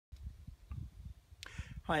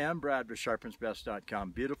Hi, I'm Brad with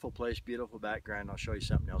sharpensbest.com. Beautiful place, beautiful background. I'll show you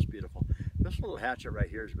something else beautiful. This little hatchet right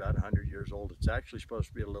here is about 100 years old. It's actually supposed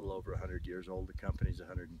to be a little over 100 years old. The company's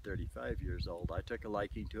 135 years old. I took a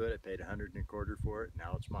liking to it. I paid $125 for it.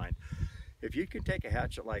 Now it's mine. If you can take a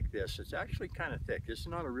hatchet like this, it's actually kind of thick. This is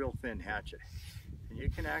not a real thin hatchet. And you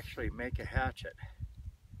can actually make a hatchet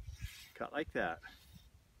cut like that.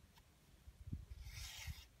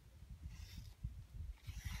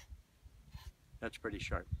 That's pretty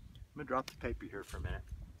sharp. I'm going to drop the paper here for a minute.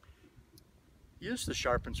 Use the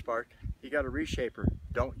Sharpens part. You got a reshaper.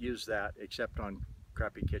 Don't use that except on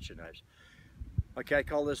crappy kitchen knives. Okay, I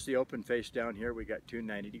call this the open face down here. We got two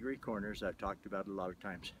 90-degree corners. I've talked about it a lot of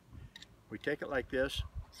times. We take it like this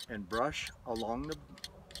and brush along the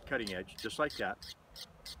cutting edge, just like that,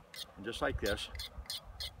 and just like this.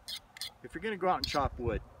 If you're going to go out and chop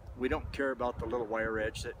wood, we don't care about the little wire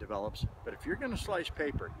edge that develops, but if you're going to slice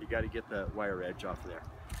paper, you got to get the wire edge off there.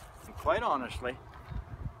 And quite honestly,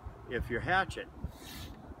 if your hatchet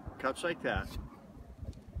cuts like that,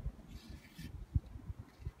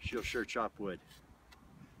 she'll sure chop wood.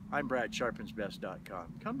 I'm Brad,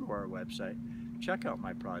 sharpensbest.com. Come to our website, check out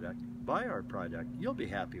my product, buy our product. You'll be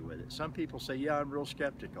happy with it. Some people say, yeah, I'm real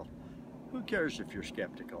skeptical. Who cares if you're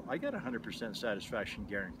skeptical? I got a 100% satisfaction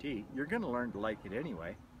guarantee. You're going to learn to like it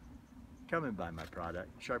anyway. Come and buy my product,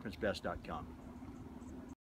 sharpensbest.com.